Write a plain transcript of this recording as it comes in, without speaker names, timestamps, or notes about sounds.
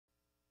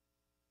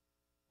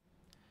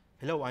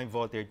Hello, I'm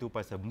Voltaire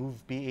Tupas of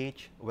Move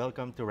PH.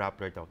 Welcome to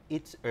Rappler Talk.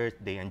 It's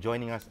Earth Day, and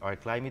joining us are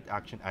climate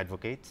action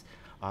advocates.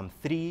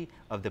 Three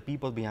of the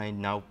people behind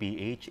Now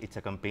PH. It's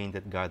a campaign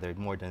that gathered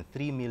more than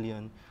 3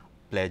 million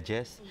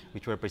pledges,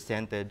 which were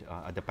presented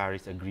at the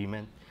Paris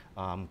Agreement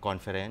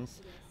conference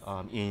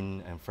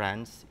in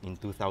France in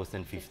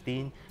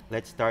 2015.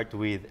 Let's start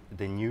with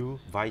the new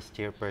Vice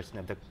Chairperson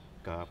of the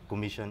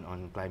Commission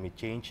on Climate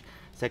Change,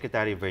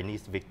 Secretary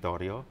Vernice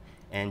Victorio.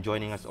 And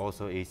joining us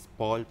also is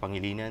Paul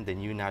Pangilinan, the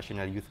new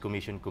National Youth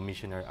Commission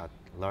Commissioner at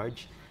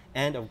Large.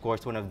 And of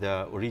course, one of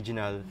the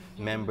original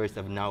members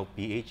of Now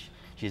PH.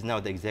 She's now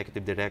the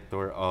Executive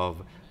Director of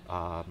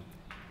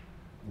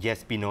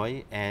Yes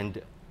Pinoy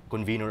and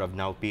convener of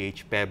Now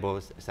PH,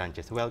 Pebbles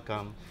Sanchez.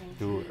 Welcome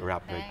to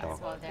Rappler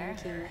Talk.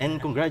 Thank you. And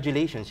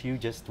congratulations, you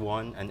just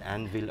won an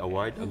Anvil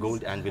Award, a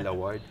Gold Anvil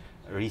Award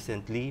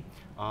recently.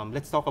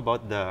 Let's talk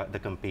about the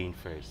campaign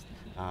first.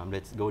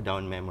 Let's go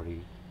down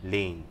memory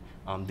lane.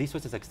 This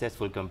was a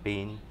successful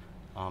campaign.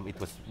 It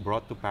was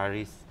brought to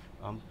Paris.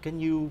 Can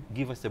you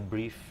give us a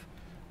brief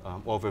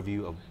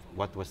overview of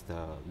what was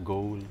the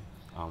goal,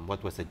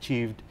 what was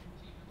achieved,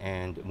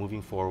 and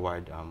moving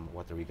forward,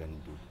 what are we going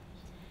to do?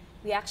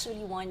 We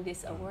actually won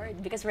this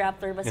award because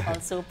Rappler was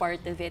also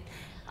part of it.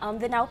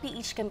 The Now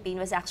PH campaign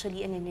was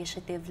actually an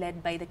initiative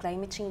led by the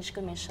Climate Change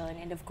Commission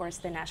and of course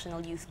the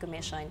National Youth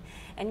Commission.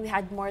 And we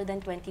had more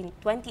than 20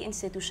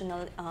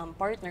 institutional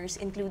partners,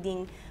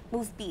 including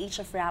Move PH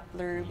of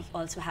Rappler. We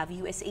also have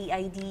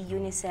USAID,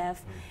 UNICEF,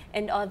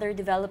 and other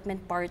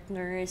development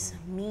partners,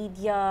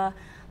 media,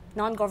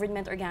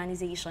 non-government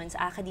organizations,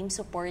 academe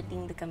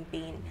supporting the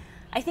campaign.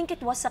 I think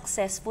it was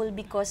successful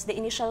because the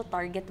initial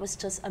target was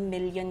just a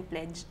million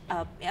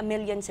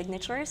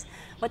signatures,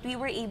 but we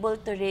were able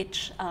to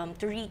reach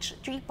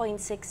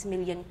 3.6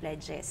 million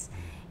pledges.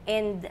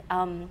 And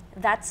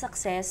that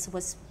success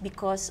was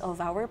because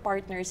of our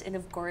partners and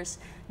of course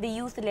the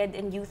youth-led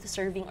and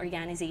youth-serving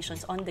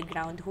organizations on the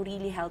ground who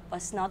really helped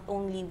us not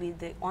only with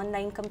the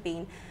online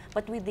campaign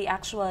but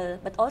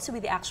also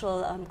with the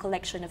actual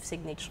collection of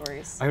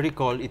signatures. I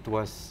recall it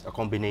was a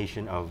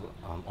combination of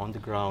on the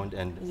ground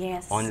and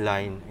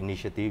online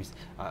initiatives.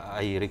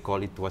 I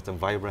recall it was a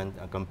vibrant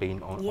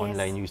campaign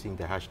online using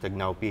the hashtag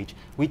NowPH,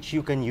 which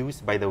you can use,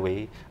 by the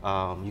way.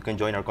 You can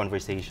join our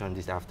conversation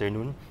this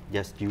afternoon.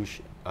 Just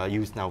use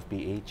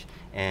NowPH,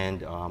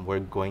 and we're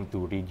going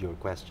to read your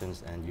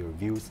questions and your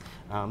views.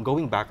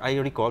 Going back, I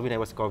recall when I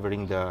was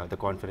covering the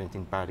conference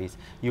in Paris,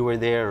 you were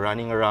there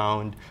running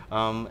around.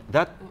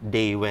 That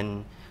day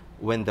when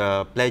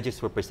the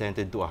pledges were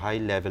presented to a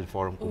high-level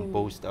forum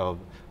composed of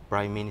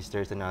prime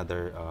ministers and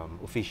other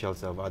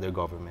officials of other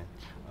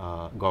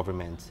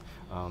governments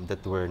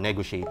that were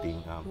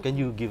negotiating. Can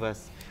you give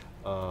us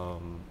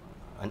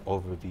an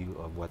overview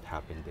of what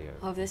happened there?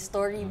 Of the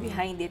story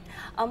behind it.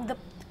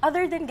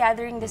 Other than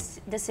gathering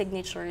the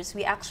signatures,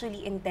 we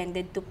actually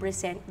intended to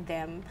present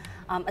them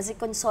as a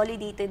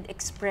consolidated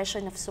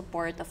expression of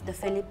support of the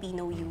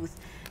Filipino youth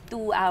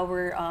to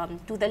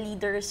the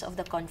leaders of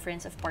the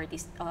Conference of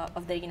Parties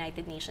of the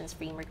United Nations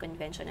Framework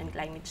Convention on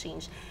Climate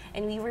Change.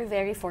 And we were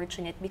very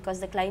fortunate because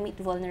the Climate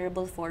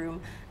Vulnerable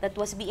Forum that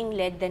was being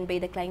led then by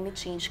the Climate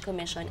Change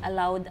Commission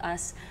allowed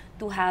us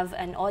to have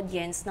an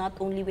audience not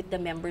only with the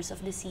members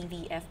of the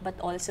CVF but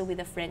also with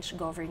the French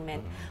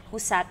government who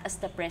sat as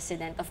the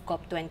president of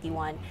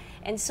COP21.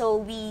 And so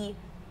we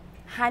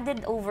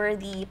handed over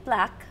the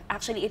plaque.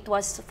 Actually, it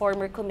was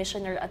former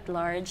Commissioner at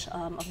Large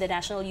of the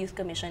National Youth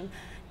Commission,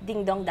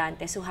 Ding Dong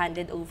Dantes, who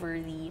handed over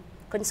the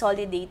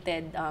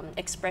consolidated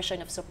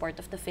expression of support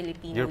of the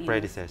Filipino Your youth.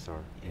 predecessor.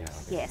 Yeah.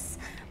 Yes.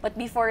 But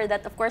before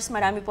that, of course,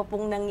 marami pa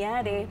pong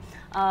nangyari.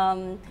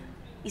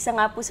 Isa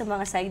nga po sa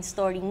mga side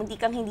story,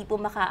 muntikang hindi po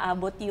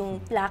makaabot yung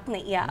plaque na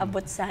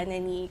iaabot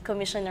sana ni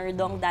Commissioner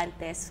Dong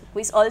Dantes,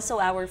 who is also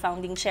our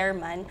founding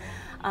chairman.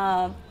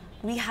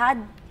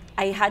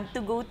 I had to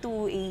go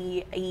to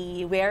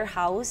a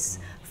warehouse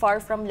far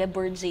from Le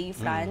Bourget,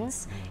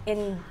 France,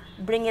 and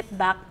bring it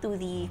back to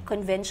the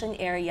convention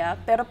area.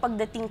 Pero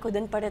pagdating ko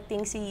dun,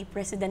 parating si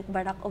President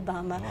Barack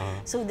Obama.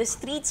 So the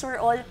streets were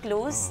all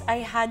closed.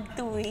 I had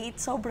to wait.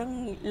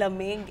 Sobrang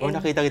lamig.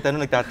 Nakita kita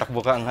nung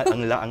nagtatakbo ka,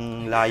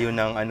 ang layo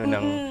ng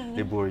ng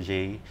Le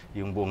Bourget,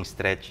 yung buong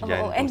stretch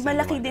dyan. And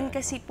malaki din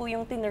kasi po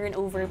yung tinurn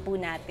over po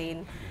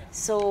natin.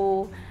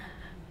 So,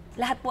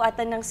 lahat po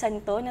ata ng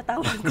santo,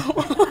 natawag ko.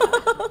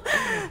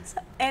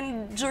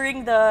 And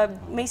during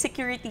may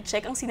security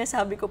check, ang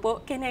sinasabi ko po,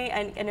 can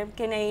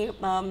I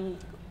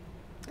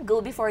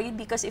go before you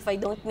because if I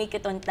don't make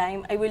it on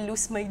time, I will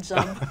lose my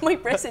job. My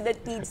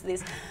president needs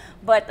this.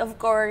 But of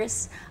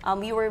course,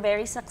 we were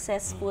very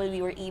successful.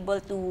 We were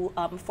able to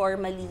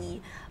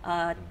formally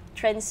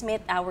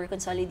transmit our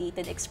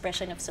consolidated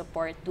expression of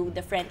support to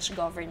the French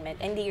government,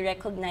 and they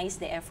recognized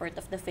the effort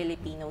of the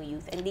Filipino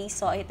youth, and they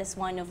saw it as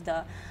one of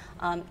the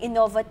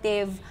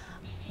innovative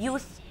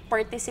youth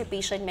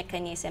participation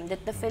mechanism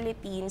that the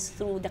Philippines,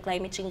 through the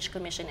Climate Change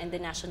Commission and the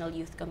National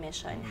Youth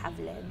Commission, have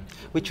led.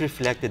 Which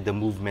reflected the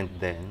movement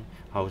then,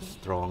 how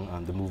strong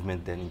the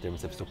movement then in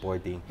terms of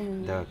supporting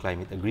the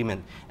climate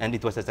agreement. And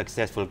it was a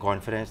successful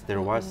conference. There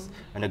was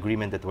an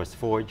agreement that was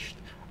forged.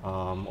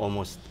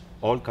 Almost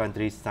all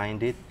countries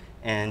signed it.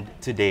 And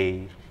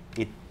today,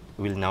 it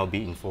will now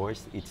be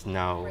enforced. It's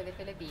now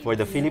for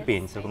the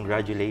Philippines. So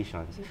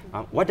congratulations.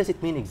 What does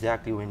it mean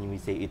exactly when we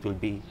say it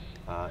will be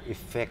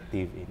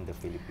effective in the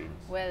Philippines?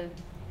 Well,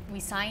 we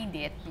signed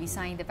it. We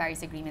signed the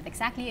Paris Agreement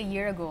exactly a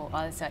year ago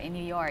also in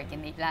New York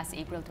in the last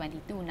April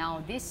 22.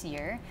 Now this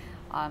year,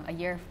 a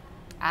year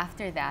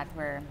after that,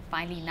 we're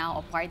finally now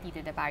a party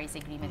to the Paris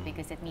Agreement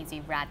because it means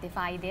we've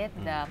ratified it.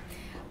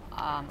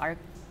 Our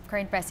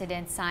current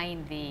president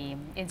signed the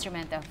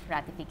instrument of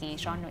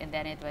ratification, and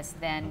then it was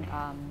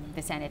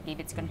the Senate gave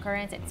its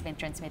concurrence. It's been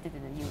transmitted to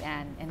the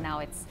UN, and now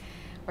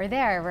we're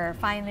there. We're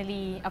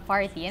finally a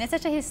party, and it's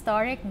such a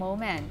historic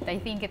moment. I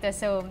think it was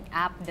so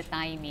apt, the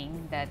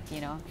timing, that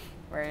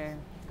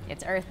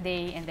it's Earth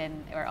Day, and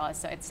then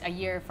it's a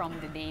year from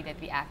the day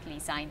that we actually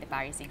signed the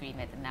Paris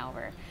Agreement, and now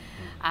we're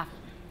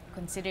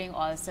considering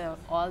also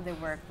all the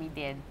work we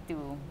did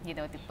to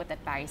put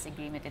that Paris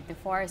Agreement into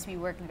force. We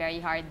worked very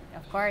hard.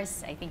 Of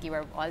course, I think you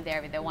were all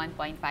there with the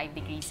 1.5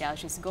 degrees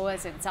Celsius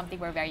goals. It's something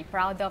we're very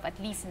proud of. At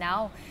least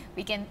now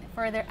we can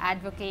further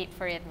advocate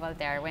for it,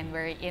 Voltaire,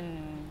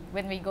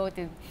 when we go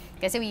to,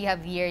 kasi we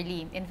have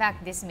yearly, in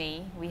fact this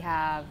May we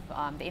have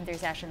the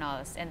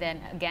intersessionals, and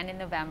then again in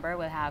November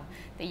we'll have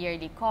the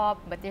yearly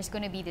COP, but there's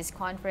going to be this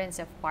conference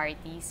of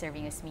parties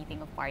serving as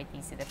meeting of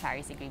parties to the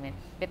Paris Agreement.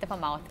 Bit of a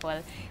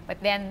mouthful,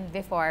 but then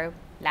before,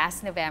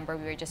 last November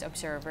we were just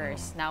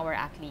observers. Now we're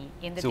actually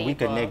in the table. So we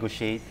can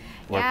negotiate.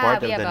 We're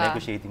part of the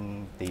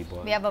negotiating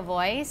table. We have a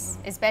voice.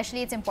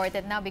 Especially it's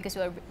important now because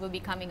we'll be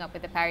coming up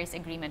with the Paris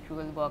Agreement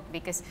rule book,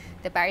 because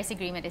the Paris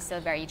Agreement is still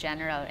very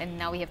general, and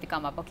now we have to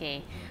come up,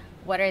 okay,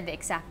 what are the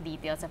exact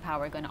details of how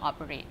we're going to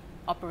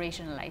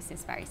operationalize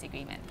this Paris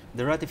Agreement?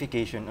 The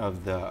ratification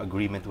of the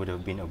agreement would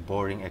have been a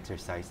boring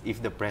exercise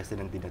if the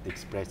president did not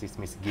express his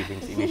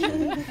misgivings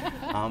initially.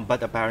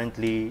 But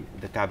apparently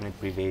the cabinet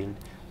prevailed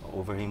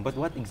over him. But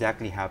what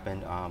exactly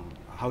happened?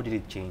 How did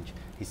it change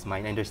his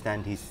mind? I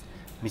understand his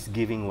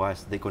misgiving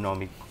was the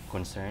economic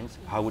concerns.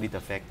 How would it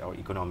affect our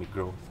economic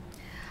growth?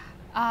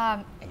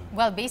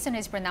 Well, based on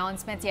his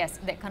pronouncements, yes,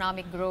 the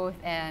economic growth,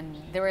 and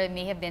there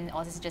may have been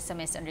also just some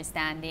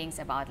misunderstandings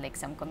about like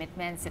some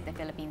commitments that the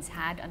Philippines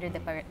had under the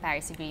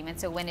Paris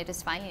Agreement. So when it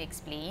was finally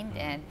explained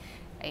and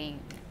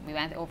we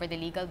went over the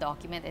legal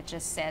document, it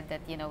just said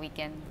that we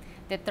can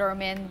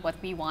determine what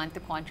we want to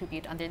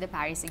contribute under the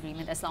Paris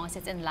Agreement as long as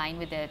it's in line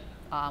with the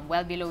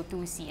well below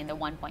 2C and the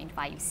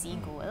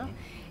 1.5C goal.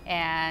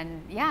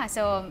 And yeah,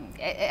 so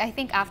I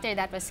think after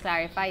that was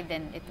clarified,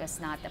 then it was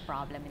not a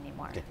problem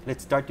anymore. Okay.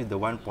 Let's start with the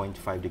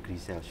 1.5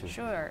 degrees Celsius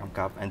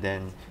cap, and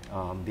then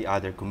the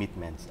other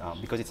commitments,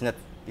 because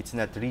it's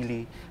not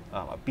really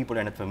people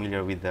are not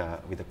familiar with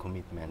the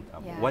commitment.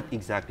 What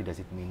exactly does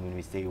it mean when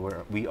we say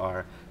we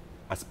are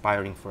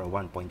aspiring for a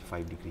 1.5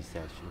 degrees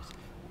Celsius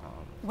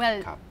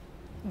cap?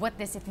 What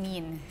does it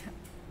mean?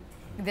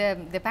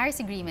 The Paris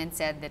Agreement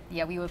said that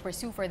we will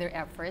pursue further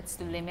efforts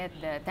to limit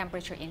the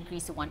temperature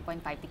increase to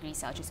 1.5 degrees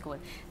Celsius goal.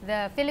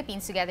 The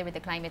Philippines, together with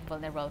the Climate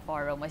Vulnerable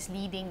Forum, was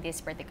leading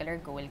this particular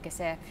goal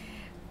kasi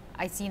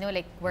I see,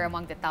 like we're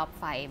among the top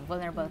 5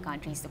 vulnerable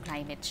countries to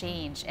climate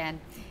change, and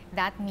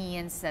that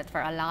means that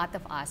for a lot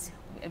of us,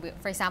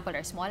 for example,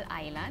 our small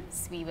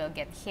islands, we will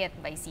get hit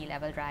by sea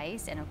level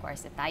rise, and of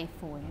course the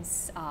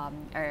typhoons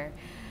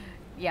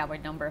we're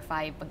number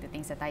 5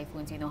 pagdating sa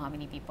typhoons. You know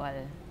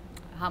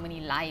how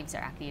many lives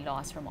are actually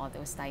lost from all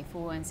those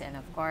typhoons, and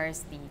of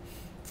course the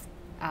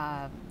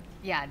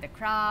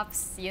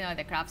crops,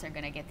 the crops are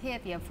gonna get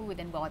hit. You have food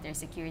and water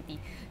security.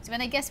 So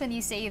when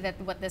you say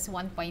that what this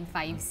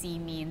 1.5C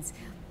means,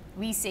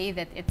 we say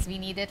that we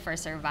need it for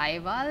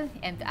survival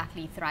and to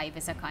actually thrive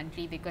as a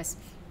country, because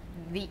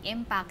the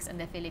impacts on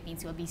the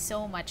Philippines will be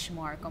so much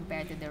more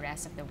compared to the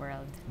rest of the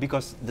world.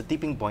 Because the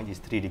tipping point is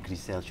 3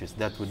 degrees Celsius.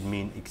 That would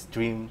mean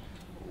extreme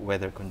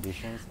weather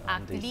conditions.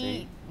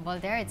 Actually,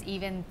 Voltaire, it's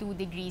even 2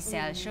 degrees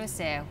Celsius.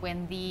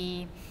 When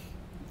they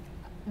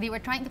were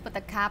trying to put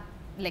a cap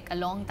like a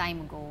long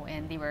time ago,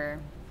 and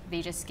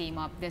they just came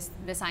up.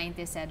 The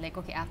scientists said like,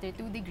 okay, after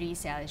 2 degrees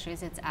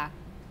Celsius,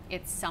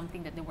 it's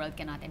something that the world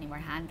cannot anymore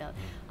handle.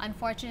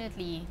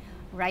 Unfortunately,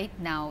 right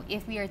now,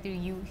 if we are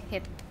to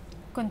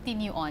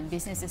continue on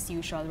business as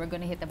usual, we're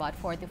going to hit about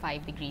 4 to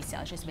 5 degrees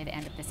Celsius by the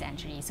end of the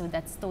century. So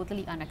that's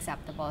totally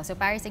unacceptable. So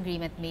Paris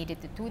Agreement made it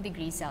to 2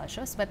 degrees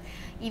Celsius, but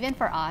even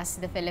for us,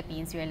 the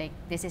Philippines, we're like,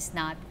 this is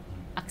not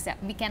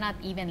we cannot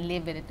even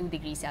live with a 2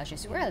 degrees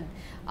Celsius world.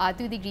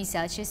 2 degrees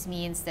Celsius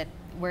means that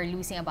we're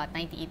losing about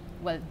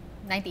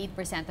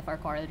 98% of our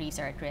coral reefs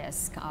are at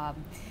risk.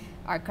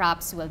 Our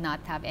crops will not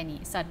have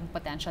any sudden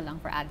potential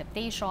for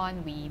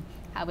adaptation. We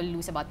will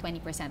lose about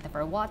 20% of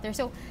our water.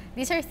 So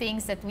these are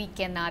things that we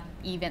cannot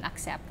even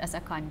accept as a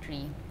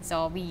country.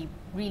 So we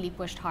really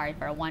pushed hard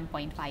for a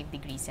 1.5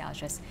 degrees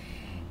Celsius.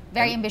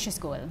 Very ambitious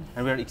goal.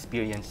 And we're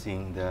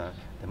experiencing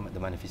the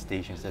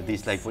manifestations of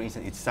this. Like, for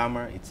instance, it's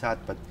summer, it's hot,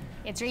 but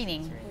it's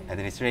raining. And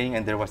then it's raining,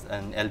 and there was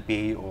an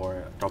LPA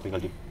or tropical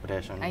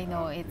depression. I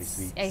know, this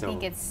week. I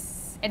think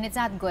and it's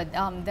not good.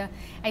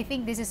 I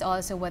think this is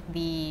also what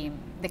the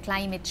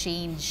climate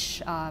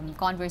change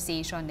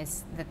conversation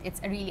is, that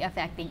it's really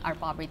affecting our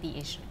poverty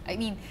issue. I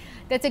mean,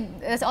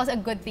 that's also a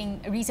good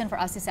thing, a reason for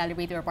us to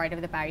celebrate we're part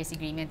of the Paris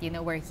Agreement. You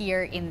know, we're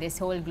here in this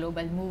whole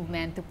global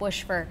movement to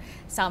push for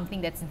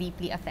something that's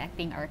deeply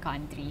affecting our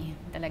country.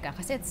 Talaga,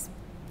 kasi it's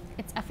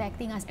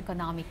affecting us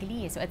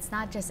economically. So it's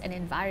not just an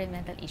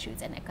environmental issue,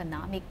 it's an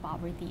economic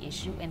poverty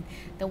issue. And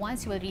the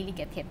ones who will really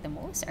get hit the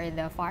most are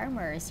the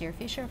farmers, your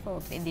fisher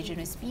folk, the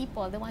indigenous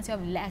people, the ones who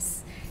have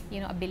less,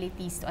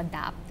 abilities to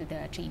adapt to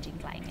the changing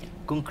climate.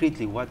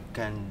 Concretely, what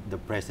can the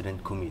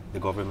president commit, the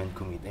government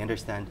commit? I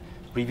understand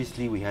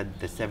previously we had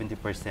the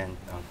 70%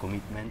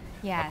 commitment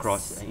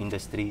across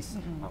industries,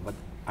 but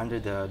under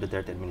the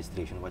Duterte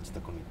administration, what's the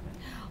commitment?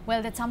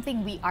 Well, that's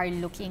something we are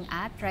looking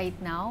at right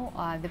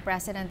now. The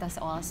president has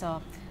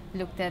also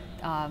looked at,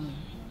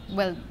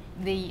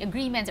 the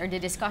agreements or the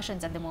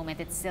discussions at the moment,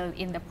 it's still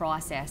in the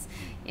process,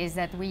 is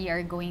that we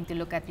are going to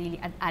look at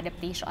really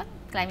adaptation,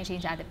 climate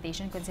change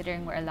adaptation,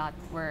 considering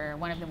we're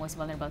one of the most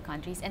vulnerable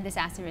countries, and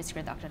disaster risk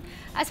reduction,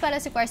 as well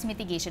as, of course,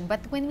 mitigation.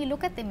 But when we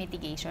look at the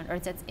mitigation or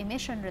that's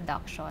emission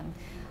reduction,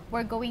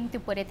 we're going to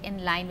put it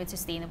in line with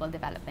sustainable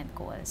development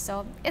goals.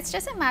 So it's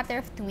just a matter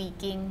of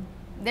tweaking.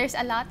 There's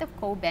a lot of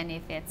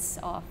co-benefits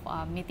of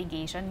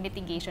mitigation.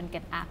 Mitigation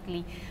can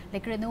actually,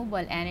 like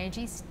renewable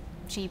energies,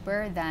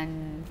 cheaper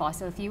than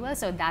fossil fuels,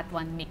 so that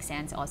one makes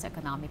sense also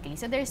economically.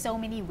 So there's so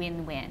many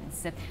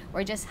win-wins that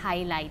we're just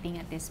highlighting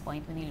at this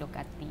point when you look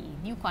at the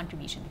new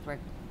contribution that we're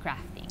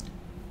crafting.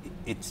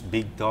 It's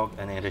big talk,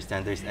 and I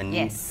understand there's a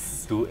need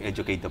to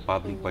educate the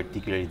public,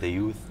 particularly the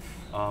youth.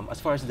 As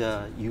far as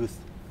the youth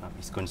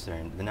is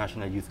concerned, the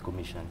National Youth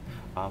Commission,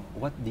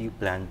 what do you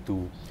plan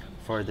to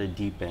further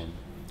deepen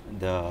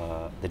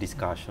the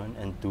discussion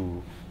and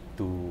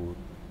to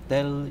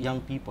tell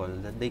young people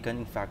that they can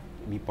in fact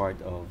be part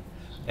of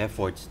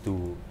efforts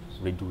to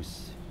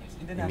reduce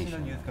in the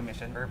National Youth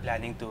Commission, we're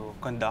planning to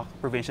conduct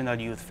provincial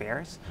youth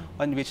fairs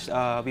on which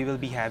we will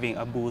be having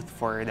a booth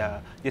for the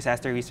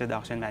disaster risk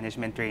reduction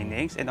management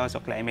trainings and also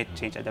climate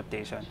change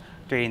adaptation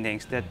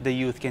trainings that the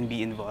youth can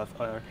be involved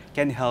or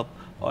can help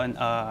on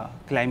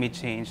climate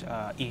change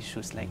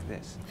issues like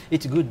this.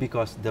 It's good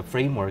because the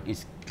framework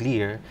is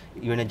clear.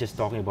 You're not just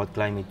talking about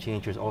climate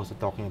change, you're also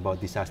talking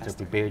about disaster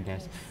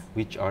preparedness,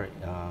 which are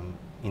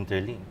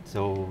interlinked.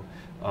 So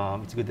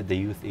it's good that the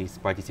youth is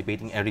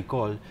participating. I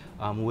recall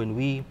when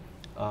we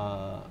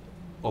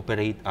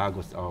operate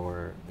AGOS,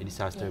 our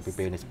disaster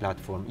preparedness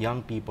platform,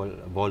 young people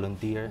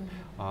volunteer,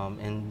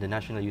 and the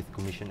National Youth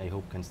Commission, I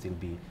hope, can still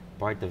be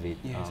part of it.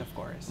 Yes, of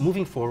course.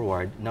 Moving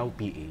forward, now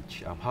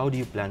PH, how do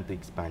you plan to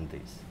expand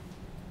this?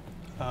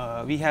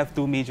 We have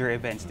two major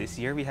events this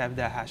year. We have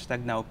the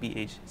hashtag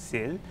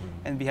NowPHSIL,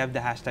 and we have the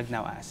hashtag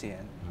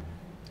NowASEAN.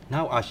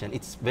 Now ASEAN,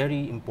 it's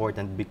very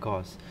important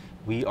because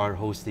we are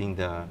hosting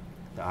the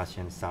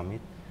ASEAN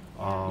Summit.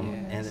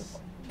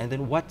 And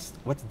then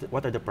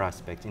what are the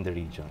prospects in the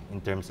region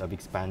in terms of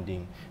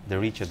expanding the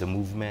reach of the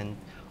movement?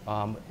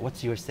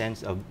 What's your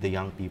sense of the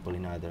young people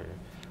in other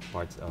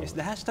parts of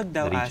the hashtag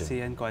Now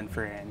ASEAN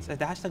conference. The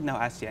hashtag Now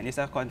ASEAN is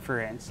a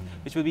conference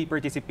which will be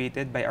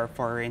participated by our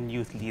foreign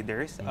youth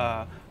leaders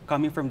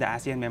coming from the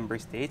ASEAN member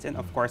states and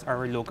of course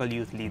our local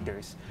youth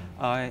leaders.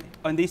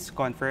 On this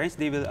conference,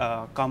 they will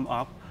come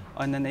up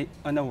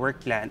on a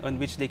work plan on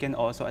which they can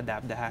also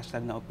adapt the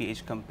hashtag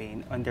NowPH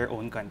campaign on their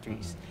own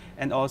countries.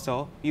 And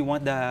also, we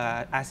want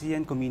the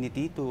ASEAN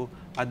community to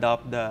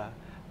adopt the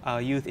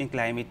Youth in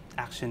Climate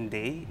Action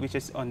Day, which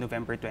is on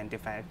November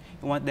 25.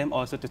 We want them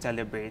also to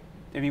celebrate.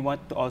 We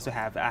want to also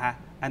have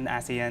an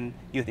ASEAN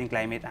Youth in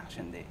Climate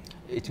Action Day.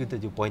 It's good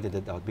that you pointed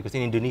that out because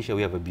in Indonesia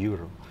we have a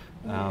bureau,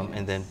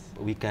 and then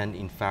we can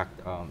in fact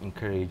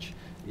encourage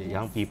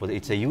young people.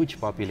 It's a huge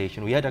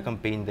population. We had a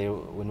campaign there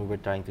when we were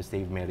trying to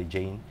save Mary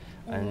Jane,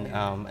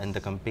 and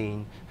the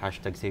campaign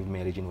hashtag Save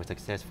Mary Jane was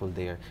successful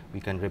there. We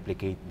can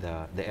replicate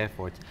the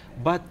efforts.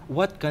 But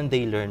what can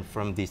they learn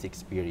from this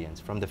experience,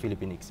 from the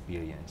Philippine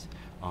experience,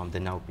 the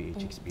Now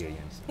PH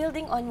experience?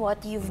 Building on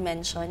what you've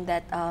mentioned,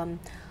 that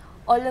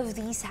all of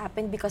these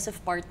happened because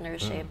of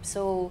partnership.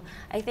 So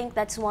I think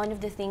that's one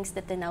of the things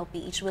that the Now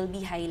PH will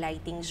be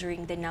highlighting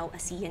during the Now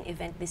ASEAN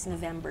event this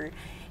November.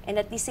 And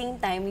at the same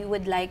time, we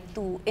would like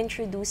to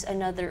introduce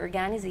another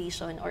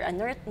organization or a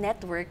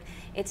network.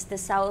 It's the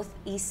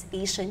Southeast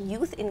Asian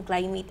Youth in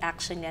Climate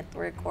Action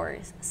Network, or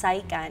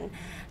SAICAN,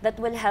 that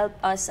will help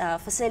us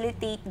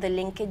facilitate the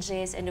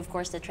linkages and of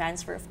course the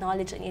transfer of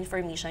knowledge and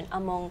information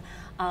among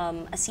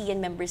ASEAN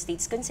member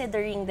states,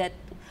 considering that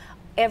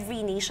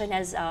every nation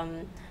has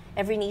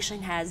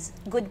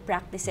good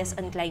practices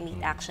on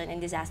climate action and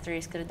disaster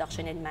risk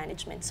reduction and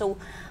management. So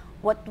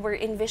what we're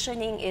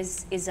envisioning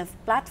is a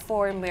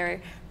platform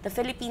where the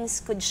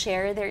Philippines could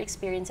share their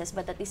experiences,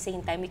 but at the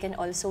same time, we can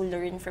also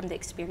learn from the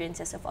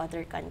experiences of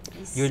other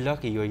countries. You're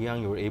lucky, you're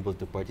young, you were able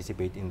to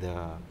participate in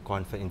the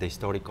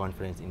historic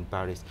conference in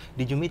Paris.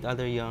 Did you meet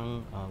other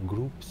young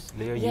groups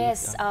there?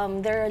 Yes,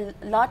 there are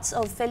lots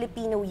of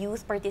Filipino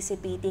youth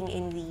participating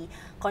in the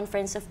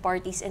Conference of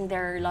Parties, and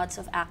there are lots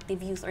of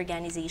active youth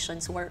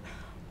organizations where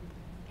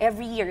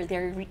every year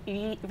they're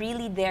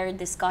really there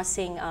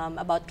discussing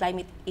about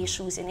climate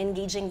issues and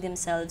engaging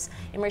themselves,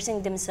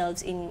 immersing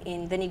themselves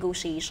in the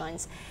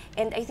negotiations.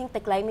 And I think the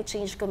Climate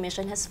Change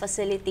Commission has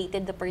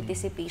facilitated the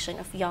participation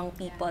of young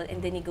people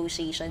in the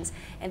negotiations,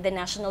 and the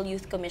National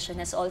Youth Commission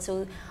has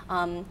also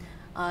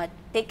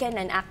taken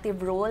an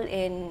active role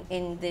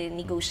in the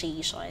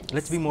negotiations.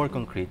 Let's be more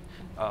concrete.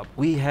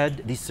 We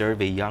had this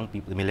survey, young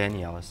people,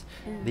 millennials.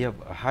 They have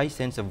a high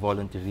sense of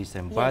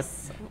volunteerism,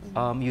 Yes.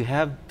 but you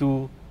have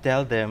to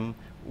tell them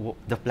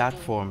the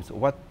platforms,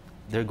 what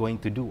they're going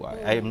to do.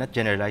 I am not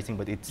generalizing,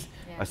 but it's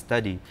a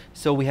study.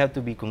 So we have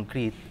to be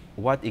concrete.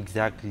 What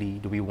exactly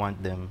do we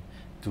want them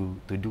to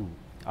do?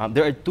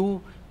 There are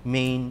two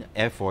main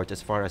efforts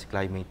as far as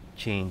climate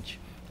change,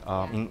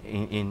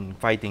 in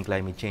fighting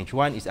climate change.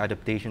 One is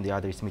adaptation, the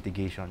other is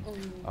mitigation.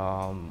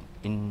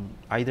 In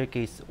either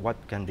case, what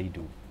can they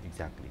do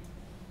exactly?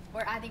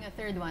 We're adding a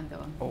third one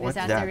though, what's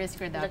disaster that? risk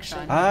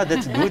reduction.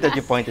 That's good that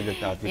you pointed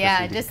it out.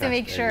 Yeah, we just to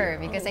make discussed sure, earlier.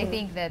 because I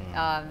think that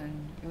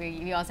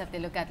we also have to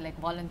look at like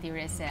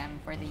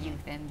volunteerism for the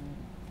youth, and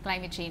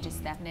climate change is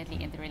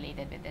definitely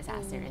interrelated with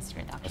disaster risk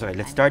reduction. Sorry,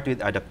 let's start with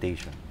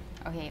adaptation.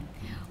 Okay,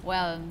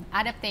 well,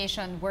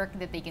 adaptation work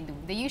that they can do.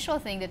 The usual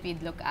thing that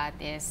we'd look at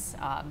is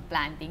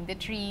planting the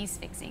trees,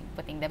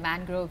 putting the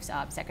mangroves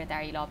up.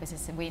 Secretary Lopez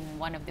has been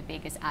one of the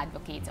biggest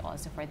advocates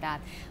also for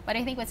that. But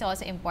I think what's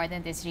also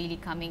important is really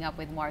coming up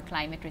with more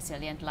climate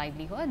resilient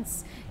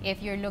livelihoods.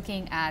 If you're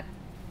looking at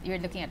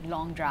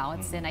long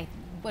droughts, then I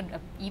would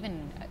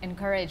even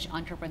encourage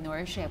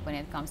entrepreneurship when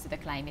it comes to the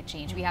climate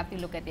change. We have to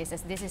look at this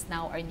as this is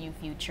now our new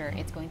future.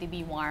 It's going to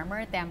be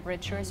warmer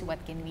temperatures.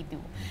 What can we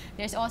do?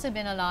 There's also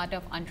been a lot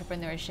of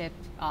entrepreneurship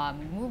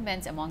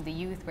movements among the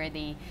youth where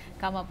they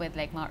come up with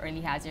like more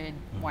early hazard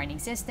warning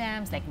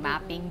systems, like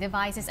mapping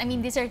devices. I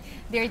mean,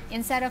 they're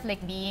instead of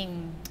like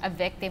being a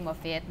victim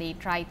of it, they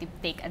try to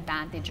take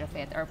advantage of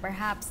it, or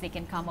perhaps they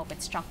can come up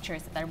with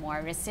structures that are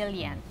more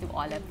resilient to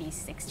all of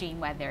these extreme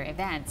weather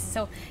events.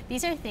 So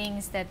these are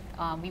things that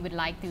we would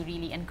like to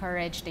really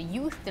encourage the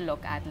youth to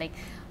look at, like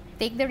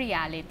take the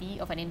reality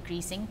of an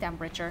increasing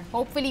temperature.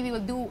 Hopefully we will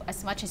do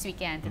as much as we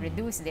can to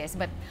reduce this,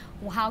 but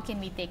how can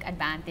we take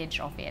advantage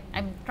of it?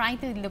 I'm trying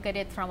to look at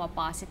it from a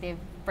positive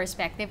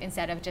perspective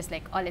instead of just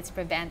like, oh, let's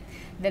prevent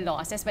the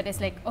losses, but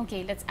it's like,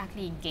 okay, let's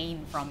actually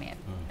gain from it.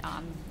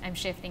 I'm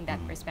shifting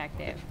that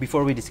perspective.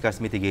 Before we discuss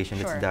mitigation,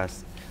 Sure.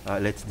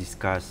 let's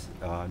discuss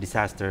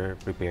disaster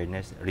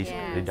preparedness, risk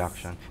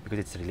reduction, because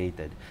it's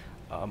related.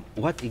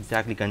 What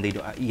exactly can they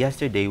do?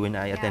 Yesterday, when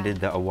I attended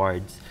the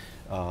awards,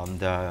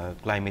 the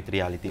Climate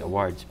Reality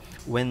Awards,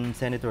 when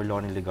Senator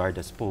Lauren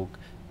Legarda spoke,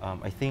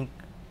 I think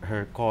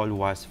her call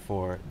was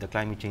for the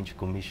Climate Change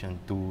Commission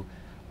to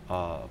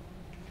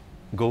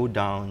go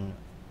down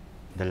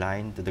the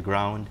line to the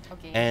ground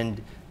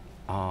and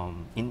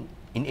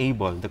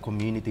enable the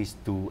communities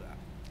to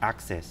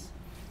access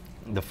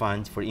the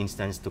funds, for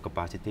instance, to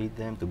capacitate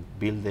them, to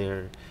build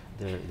their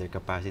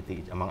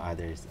capacity, among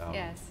others.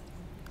 Yes.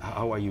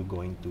 How are you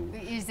going to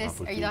Is this,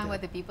 are you talking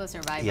about the People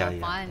Survival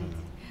Fund?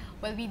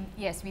 Well,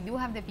 yes, we do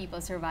have the People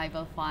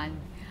Survival Fund.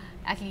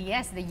 Actually,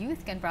 yes, the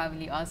youth can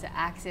probably also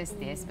access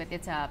this, but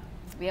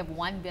we have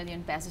 1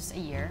 billion pesos a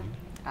year.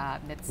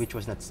 Which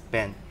was not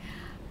spent.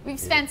 We've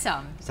spent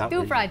some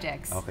 2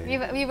 projects.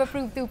 Okay. We've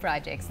approved 2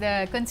 projects.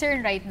 The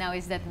concern right now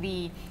is that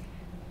we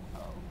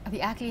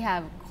actually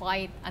have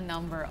quite a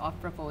number of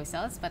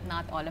proposals, but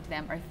not all of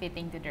them are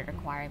fitting to the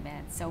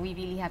requirements. So we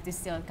really have to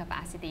still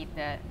capacitate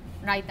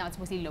right now it's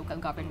mostly local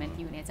government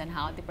units on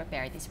how to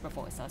prepare these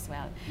proposals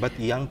well. But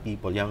young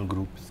people, young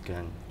groups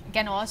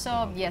can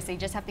also, yes, they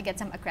just have to get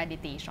some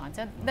accreditation.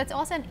 So that's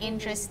also an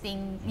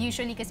interesting,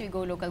 usually because we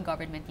go local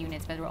government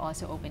units, but we're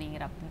also opening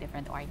it up to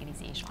different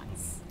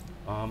organizations.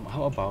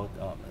 How about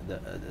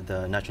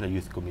the National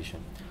Youth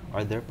Commission?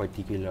 Are there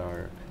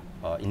particular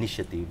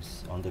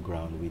initiatives on the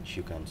ground which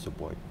you can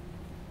support?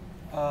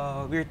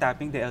 We're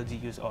tapping the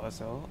LGUs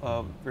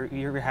also.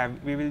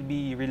 We will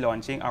be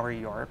relaunching our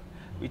YORP,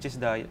 which is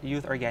the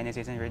Youth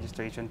Organization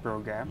Registration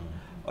Program,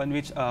 on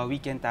which we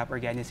can tap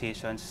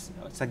organizations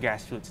sa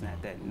grassroots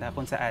natin, na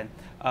kung saan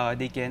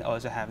they can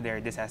also have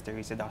their disaster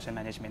risk reduction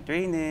management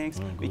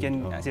trainings. We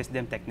can assist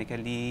them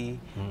technically.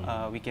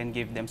 We can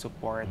give them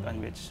support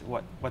on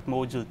what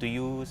module to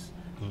use.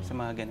 Sa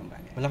mga ganung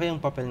bagay. Malaki ang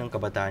papel ng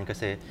kabataan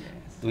kasi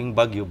tuwing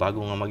bagyo,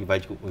 bago nga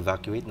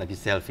mag-evacuate,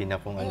 nag-selfie na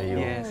kung ano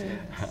yung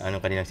anong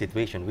kanilang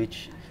situation,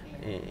 which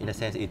in a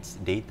sense it's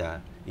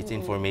data, it's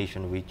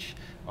information which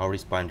our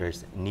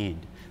responders need.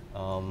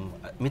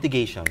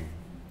 Mitigation.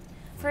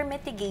 For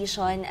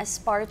mitigation, as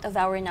part of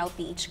our Now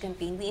PH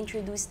campaign, we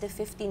introduced the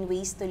 15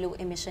 Ways to Low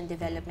Emission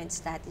Development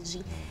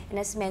Strategy. And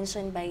as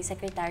mentioned by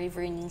Secretary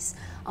Vernice,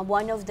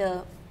 one of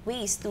the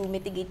ways to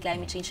mitigate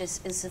climate change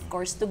is of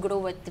course, to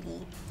grow a tree.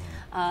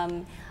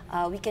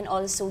 We can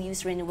also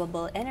use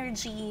renewable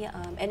energy,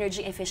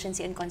 energy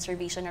efficiency and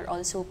conservation are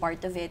also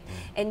part of it.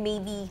 And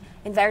maybe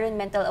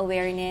environmental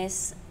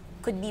awareness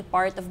could be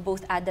part of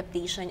both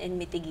adaptation and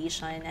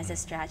mitigation as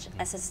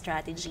a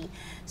strategy.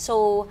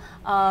 So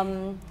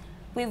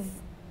we've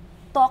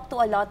talked to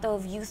a lot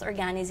of youth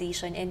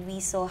organizations, and we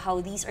saw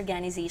how these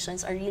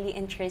organizations are really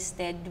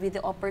interested with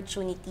the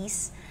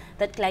opportunities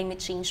that climate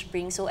change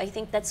brings. So I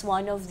think that's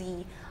one of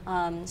the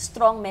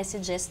strong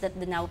messages that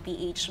the Now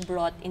PH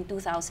brought in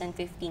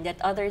 2015, that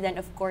other than,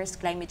 of course,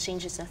 climate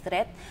change is a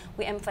threat,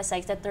 we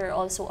emphasize that there are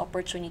also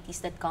opportunities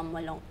that come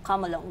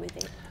along with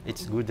it.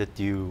 It's good that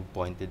you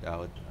pointed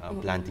out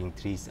planting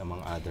trees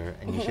among other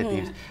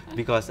initiatives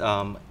because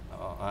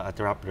at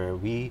Rappler,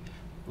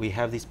 we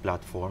have this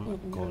platform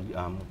called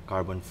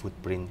Carbon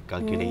Footprint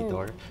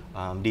Calculator.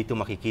 Dito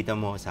makikita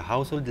mo sa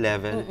household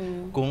level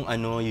kung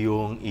ano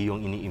yung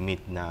iyong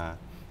ini-emit na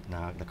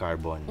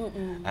carbon.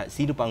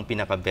 Sino pa ang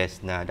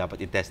pinaka-best na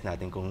dapat i-test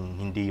natin kung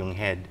hindi yung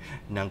head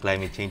ng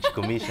Climate Change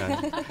Commission?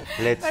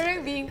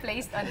 Parang being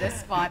placed on the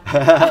spot.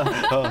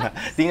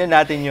 Tingnan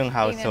natin yung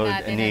household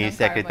ni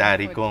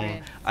Secretary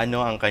kung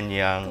ano ang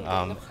kanyang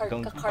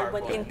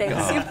carbon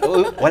intensive.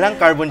 Walang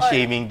carbon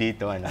shaming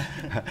dito, ano.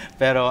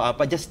 Pero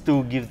just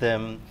to give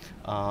them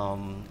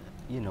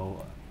you know,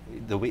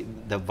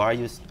 the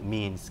various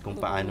means kung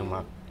paano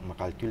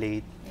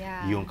ma-calculate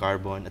yung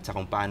carbon at sa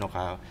kung paano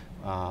ka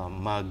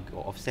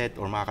mag-offset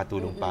or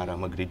makakatulong para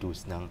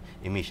mag-reduce ng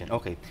emission.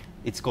 Okay,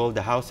 it's called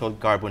the Household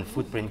Carbon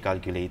Footprint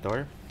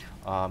Calculator.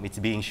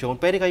 It's being shown.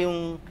 Pwede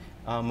kayong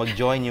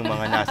mag-join yung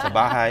mga nasa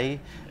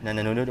bahay na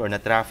nanonood or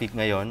na-traffic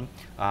ngayon.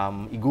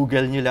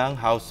 I-google nyo lang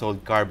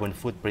Household Carbon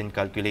Footprint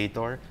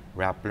Calculator,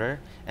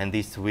 Rappler, and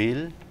this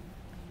will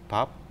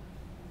pop.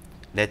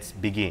 Let's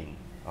begin.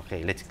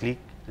 Okay, let's click.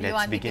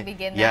 Let's begin. To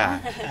begin yeah.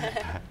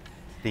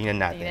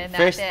 Tingnan natin.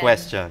 First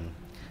question.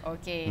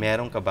 Okay.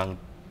 Meron ka bang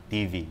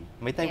TV?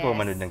 May time ko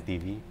manood ng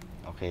TV?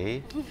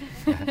 Okay.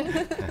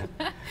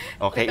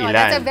 Okay, no, ilan?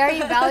 That's a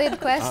very valid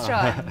question.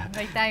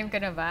 May time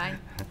ka na ba?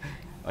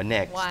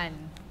 Next. One.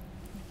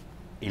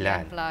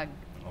 Ilan? Unplug.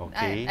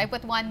 Okay. I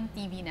put one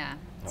TV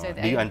na. So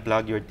do you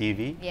unplug your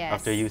TV?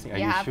 Yes. After using? Are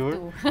you have sure?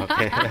 To.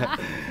 Okay.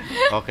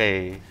 Okay.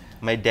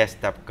 May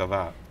desktop ka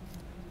ba?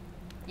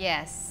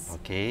 Yes.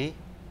 Okay.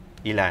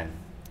 Ilan?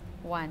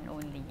 One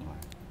only.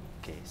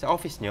 Okay. Sa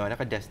office nyo,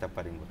 naka-desktop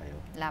pa rin ba kayo?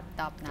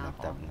 Laptop na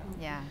Laptop ako. na.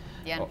 Yeah.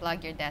 Do you unplug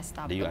your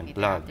desktop Do you computer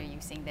unplug? after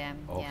using them?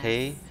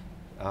 Okay.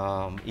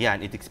 Yes. Yan,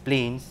 it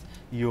explains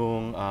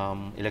yung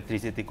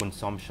electricity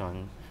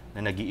consumption na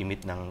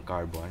nag-i-emit ng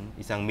carbon,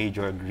 isang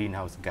major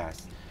greenhouse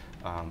gas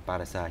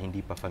para sa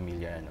hindi pa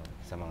familiar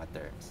sa mga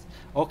terms.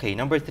 Okay,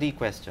 number 3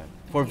 question.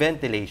 For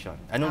ventilation,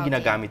 anong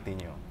ginagamit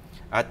ninyo?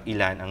 At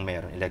ilan ang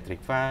meron? Electric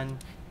fan,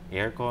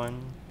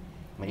 aircon,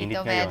 mainit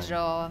Dito ngayon.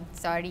 medyo,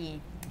 sorry,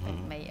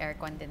 may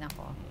aircon din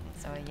ako.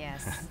 So,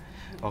 yes.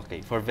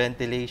 Okay, for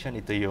ventilation,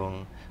 ito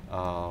yung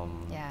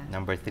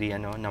number 3.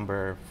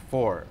 Number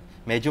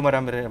 4, medyo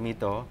marami-rami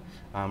ito.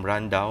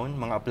 Rundown,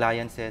 mga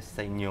appliances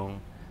sa inyong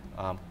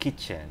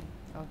kitchen.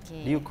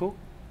 Okay. Do you cook?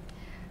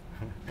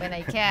 When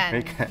I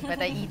can,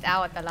 but I eat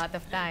out a lot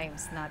of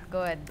times. Not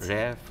good.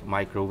 Ref,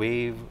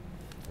 microwave,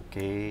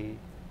 okay.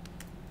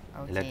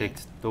 Electric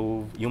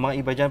stove. Yung mga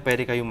iba dyan,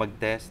 pwede kayong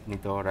mag-test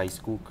nito.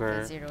 Rice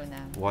cooker, Zero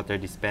na. water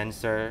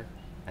dispenser,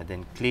 and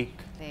then click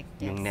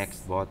yung yes. next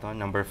button.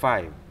 Number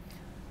 5,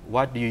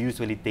 what do you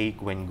usually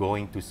take when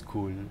going to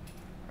school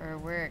Or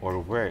work.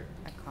 or work?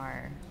 A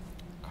car.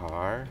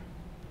 Car.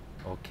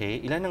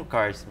 Okay. Ilan ang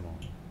cars mo?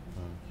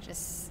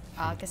 Just,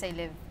 because I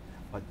live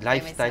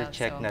Lifestyle myself,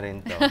 check so. na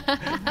rin to.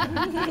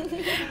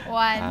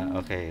 one.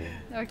 Okay.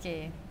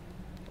 Okay.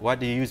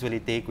 What do you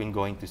usually take when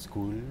going to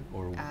school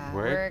or work?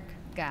 Work,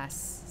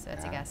 gas. So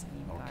it's a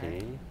gasoline car. Okay.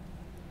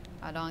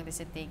 How long does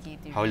it take you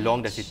to How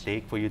long does it reach?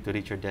 take for you to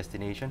reach your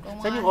destination?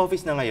 Kung Saan yung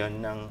office na ngayon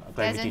ng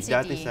Climate Quezon Change?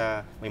 Dati City.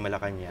 sa may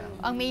Malacanang.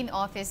 Ang main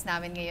office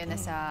namin ngayon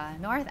nasa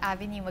North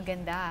Avenue,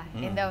 maganda.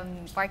 In the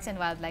Parks and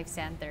Wildlife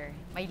Center.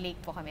 May lake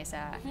po kami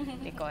sa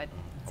likod.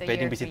 So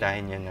Pwedeng you're free.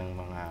 bisitahin yan ng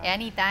mga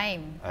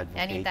Anytime.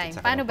 advocates Anytime. at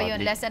saka Paano ng ba yun?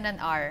 public. Less than an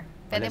hour?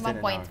 Pwede less mo than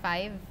an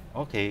 0.5?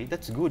 Okay,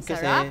 that's good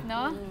kasi Sarap,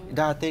 no?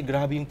 dati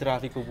grabe yung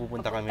traffic kung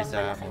pupunta kami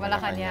sa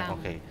Malacanang.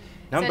 Okay.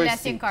 So Number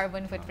less 6. yung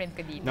carbon footprint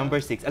ko dito. Number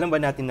 6. Alam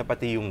ba natin na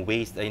pati yung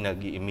waste ay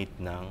nag-emit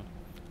ng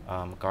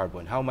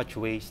carbon? How much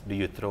waste do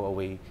you throw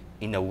away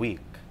in a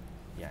week?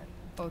 Yan.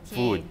 Okay.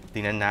 Food.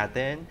 Tingnan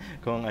natin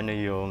kung ano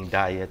yung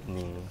diet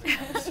ni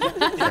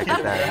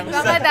Secretary.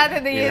 Baka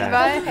tataduyin Yeah.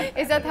 ba?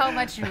 Is that how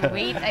much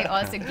weight I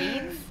also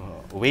gain?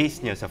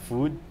 Waste nyo sa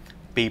food,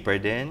 paper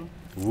din,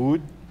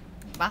 wood,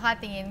 Baka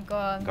tingin ko,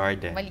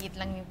 Garden. maliit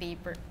lang yung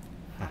paper.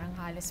 Parang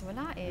halos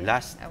wala eh.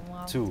 last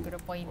Mga 2 siguro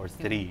or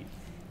 0.2. 3.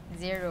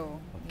 Zero.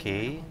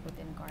 Okay. Hindi ko put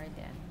in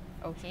garden.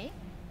 Okay.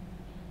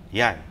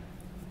 Yan.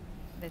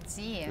 Let's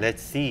see.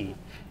 Let's see.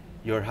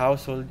 your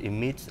household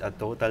emits a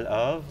total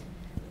of,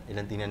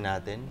 ilan tingnan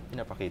natin?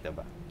 Pinapakita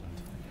ba?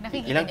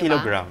 Nakikita Ilang niyo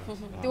kilogram? ba?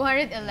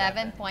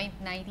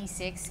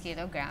 211.96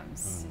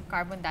 kilograms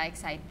carbon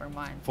dioxide per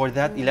month. For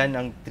that, ilan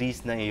ang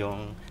trees na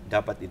iyong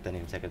dapat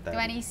itanim, Secretary?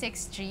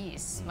 26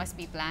 trees must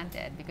be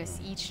planted because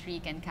each tree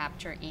can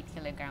capture 8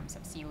 kilograms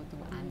of CO2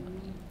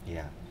 annually.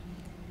 Yeah.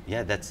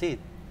 Yeah, that's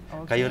it.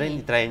 Okay. Kayo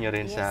rin, try nyo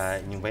rin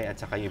sa inyong bayan at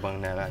saka yung ibang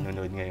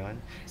nanonood ngayon.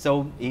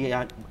 So,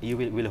 you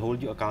will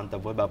hold you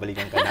accountable,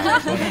 babalikan ka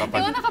namin. So,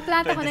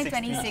 Naka-plant ako ng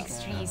 26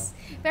 trees.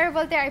 Pero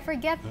Voltaire, I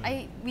forget,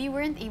 we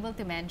weren't able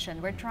to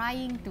mention, we're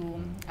trying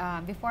to,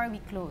 before we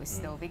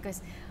close though,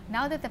 because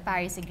now that the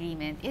Paris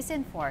Agreement is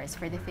in force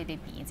for the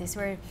Philippines, is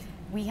where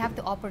we have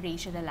to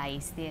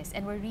operationalize this,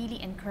 and we're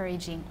really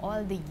encouraging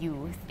all the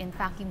youth, in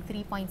fact, yung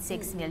 3.6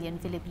 million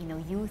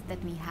Filipino youth that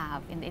we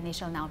have in the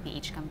initial Now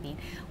PH campaign,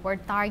 we're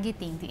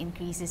targeting to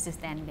increase this to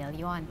 10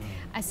 million.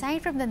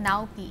 Aside from the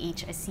Now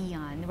PH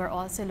ASEAN, we're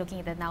also looking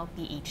at the Now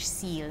PH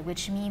SEAL,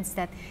 which means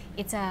that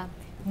it's a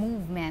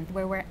movement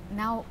where we're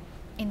now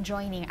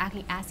enjoining,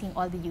 actually asking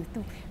all the youth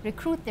to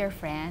recruit their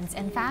friends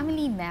and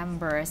family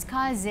members,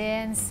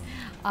 cousins,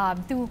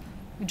 to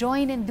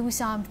join and do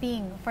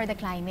something for the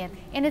climate.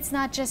 And it's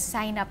not just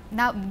sign up.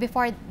 Now,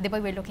 before,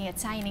 diba, we're looking at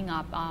signing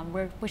up,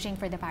 we're pushing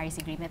for the Paris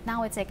Agreement.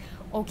 Now it's like,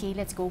 okay,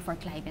 let's go for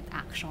climate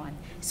action.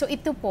 So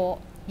ito po,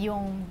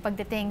 yung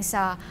pagdating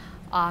sa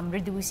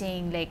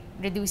reducing,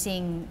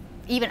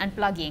 even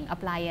unplugging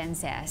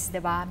appliances,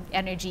 diba?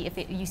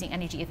 Using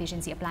energy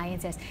efficiency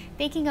appliances,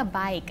 taking a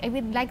bike. I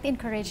would like to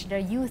encourage the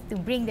youth to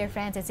bring their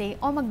friends and say,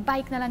 oh,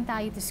 mag-bike na lang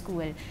tayo to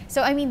school.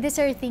 So, I mean, these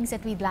are things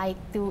that we'd like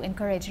to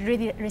encourage,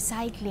 really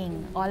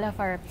recycling all of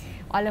our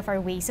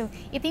ways. So,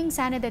 ito yung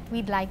sana that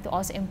we'd like to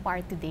also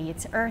impart today.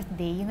 It's Earth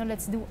Day. You know,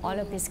 let's do all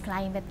of this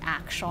climate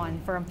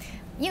action from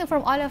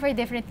all of our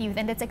different youth,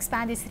 and let's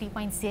expand this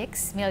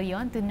 3.6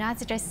 million to not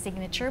just a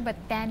signature, but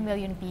 10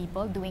 million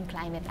people doing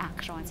climate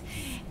actions.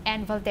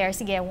 And Voltaire,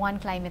 sige, one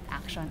climate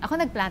action. Ako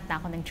nagplant na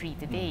ako ng tree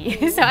today.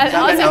 So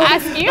I'll also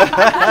ask you.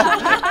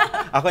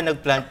 Ako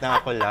nagplant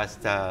na ako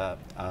last sa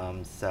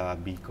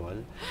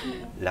Bicol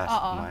last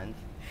month.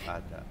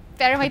 At,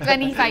 pero may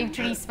 25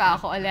 trees pa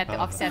ako ulit to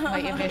offset my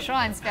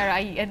emissions. Pero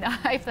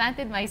I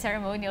planted my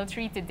ceremonial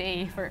tree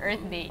today for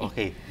Earth Day.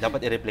 Okay,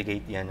 dapat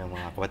i-replicate yan ng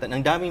mga kawatan.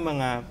 Ang daming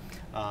mga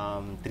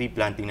tree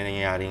planting na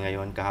nangyayari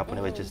ngayon. Kahapon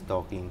I was just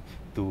talking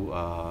to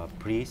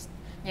priest.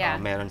 Yeah.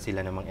 Meron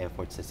sila namang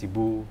efforts sa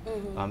Cebu.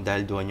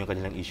 Dahil doon yung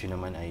kanilang issue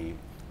naman ay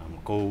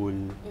coal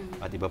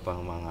at iba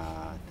pang mga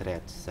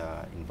threats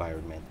sa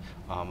environment.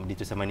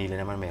 Dito sa Manila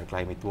naman may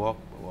climate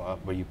walk.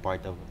 Were you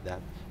part of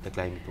that, the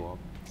climate walk?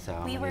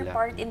 We were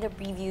part in the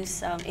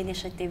previous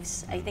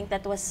initiatives. I think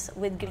that was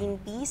with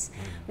Greenpeace.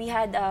 We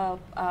had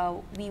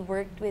we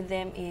worked with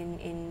them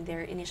in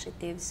their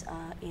initiatives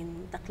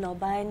in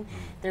Tacloban.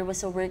 There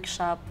was a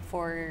workshop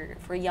for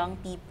young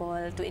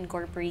people to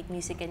incorporate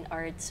music and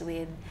arts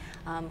with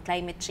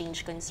climate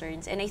change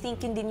concerns. And I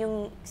think yun din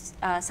yung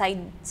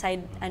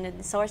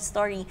source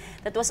story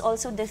that was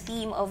also the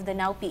theme of the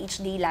Now PH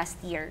Day last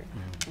year.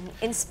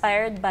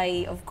 Inspired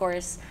by, of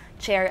course,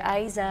 Chair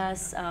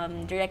Aiza's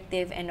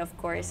directive, and of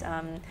course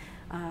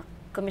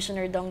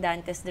Commissioner Dong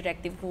Dante's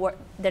directive,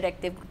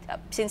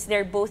 since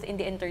they're both in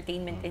the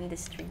entertainment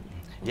industry.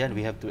 Yeah,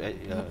 we have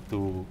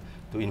to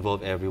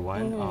involve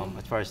everyone.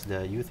 As far as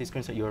the youth is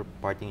concerned, your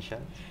parting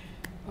shot.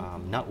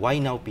 Why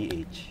now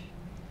PH,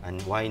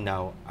 and why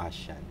now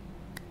ASEAN?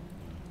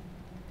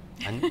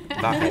 And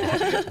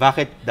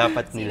bakit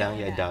dapat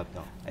nilang i-adapt?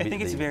 No? I think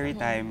it's very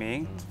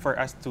timing for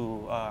us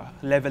to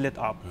level it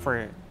up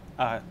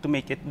to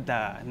make it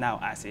the Now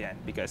ASEAN,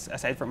 because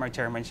aside from our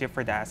chairmanship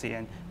for the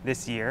ASEAN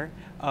this year,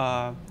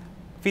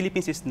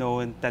 Philippines is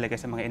known talaga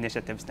sa mga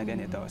initiatives na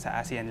ganito sa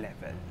ASEAN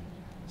level.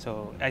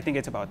 So I think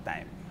it's about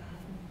time.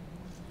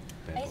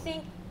 I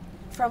think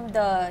from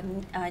the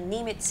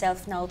name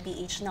itself, Now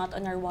PH, not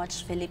on our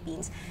watch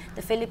Philippines,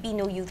 the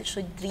Filipino youth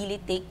should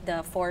really take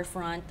the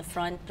forefront, the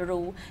front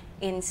row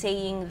in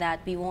saying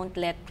that we won't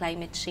let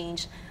climate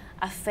change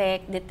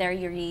affect,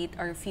 deteriorate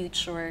our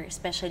future,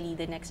 especially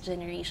the next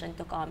generation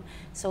to come.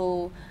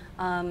 So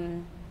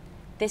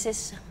this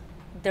is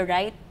the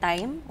right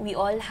time. We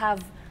all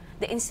have,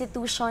 the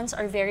institutions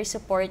are very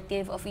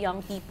supportive of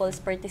young people's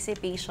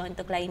participation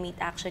to climate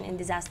action and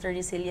disaster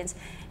resilience.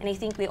 And I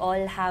think we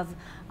all have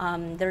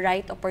the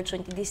right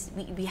opportunity.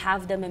 We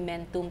have the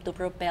momentum to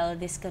propel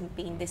this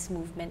campaign, this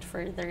movement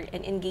further,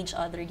 and engage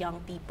other young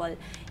people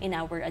in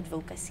our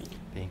advocacy.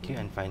 Thank you.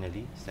 And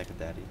finally,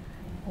 Secretary.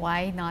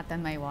 Why not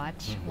on my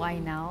watch? Why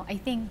now? I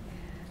think,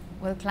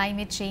 well,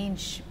 climate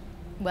change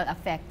will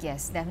affect,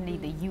 yes, definitely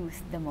the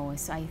youth the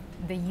most. So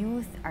the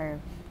youth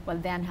will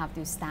then have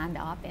to stand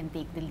up and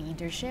take the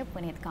leadership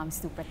when it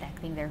comes to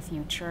protecting their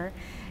future.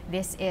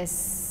 This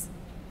is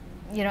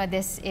you know,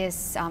 this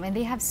is, and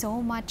they have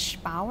so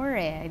much power.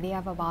 We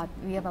have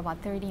about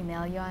 30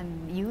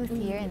 million youth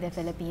here in the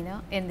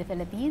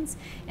Philippines,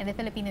 and the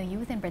Filipino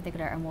youth in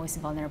particular are most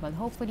vulnerable.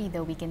 Hopefully,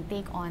 though, we can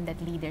take on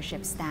that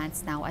leadership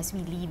stance now as we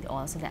lead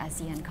also the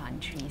ASEAN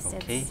countries.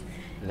 Okay,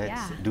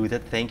 let's do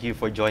that. Thank you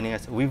for joining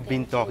us. We've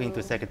been talking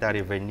to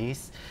Secretary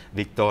Vernice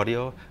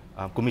Victorio,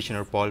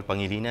 Commissioner Paul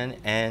Pangilinan,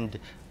 and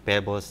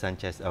Pebbles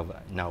Sanchez of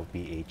Now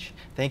PH.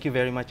 Thank you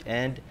very much,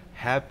 and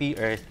Happy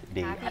Earth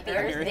Day. Happy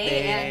Earth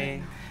Day.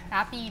 And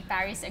happy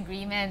Paris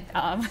Agreement.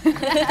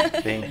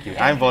 Thank you.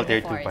 I'm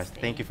Voltaire Tupas.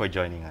 Thank you for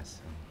joining us.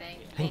 Thank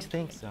you.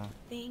 Thanks.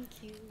 Thank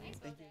you.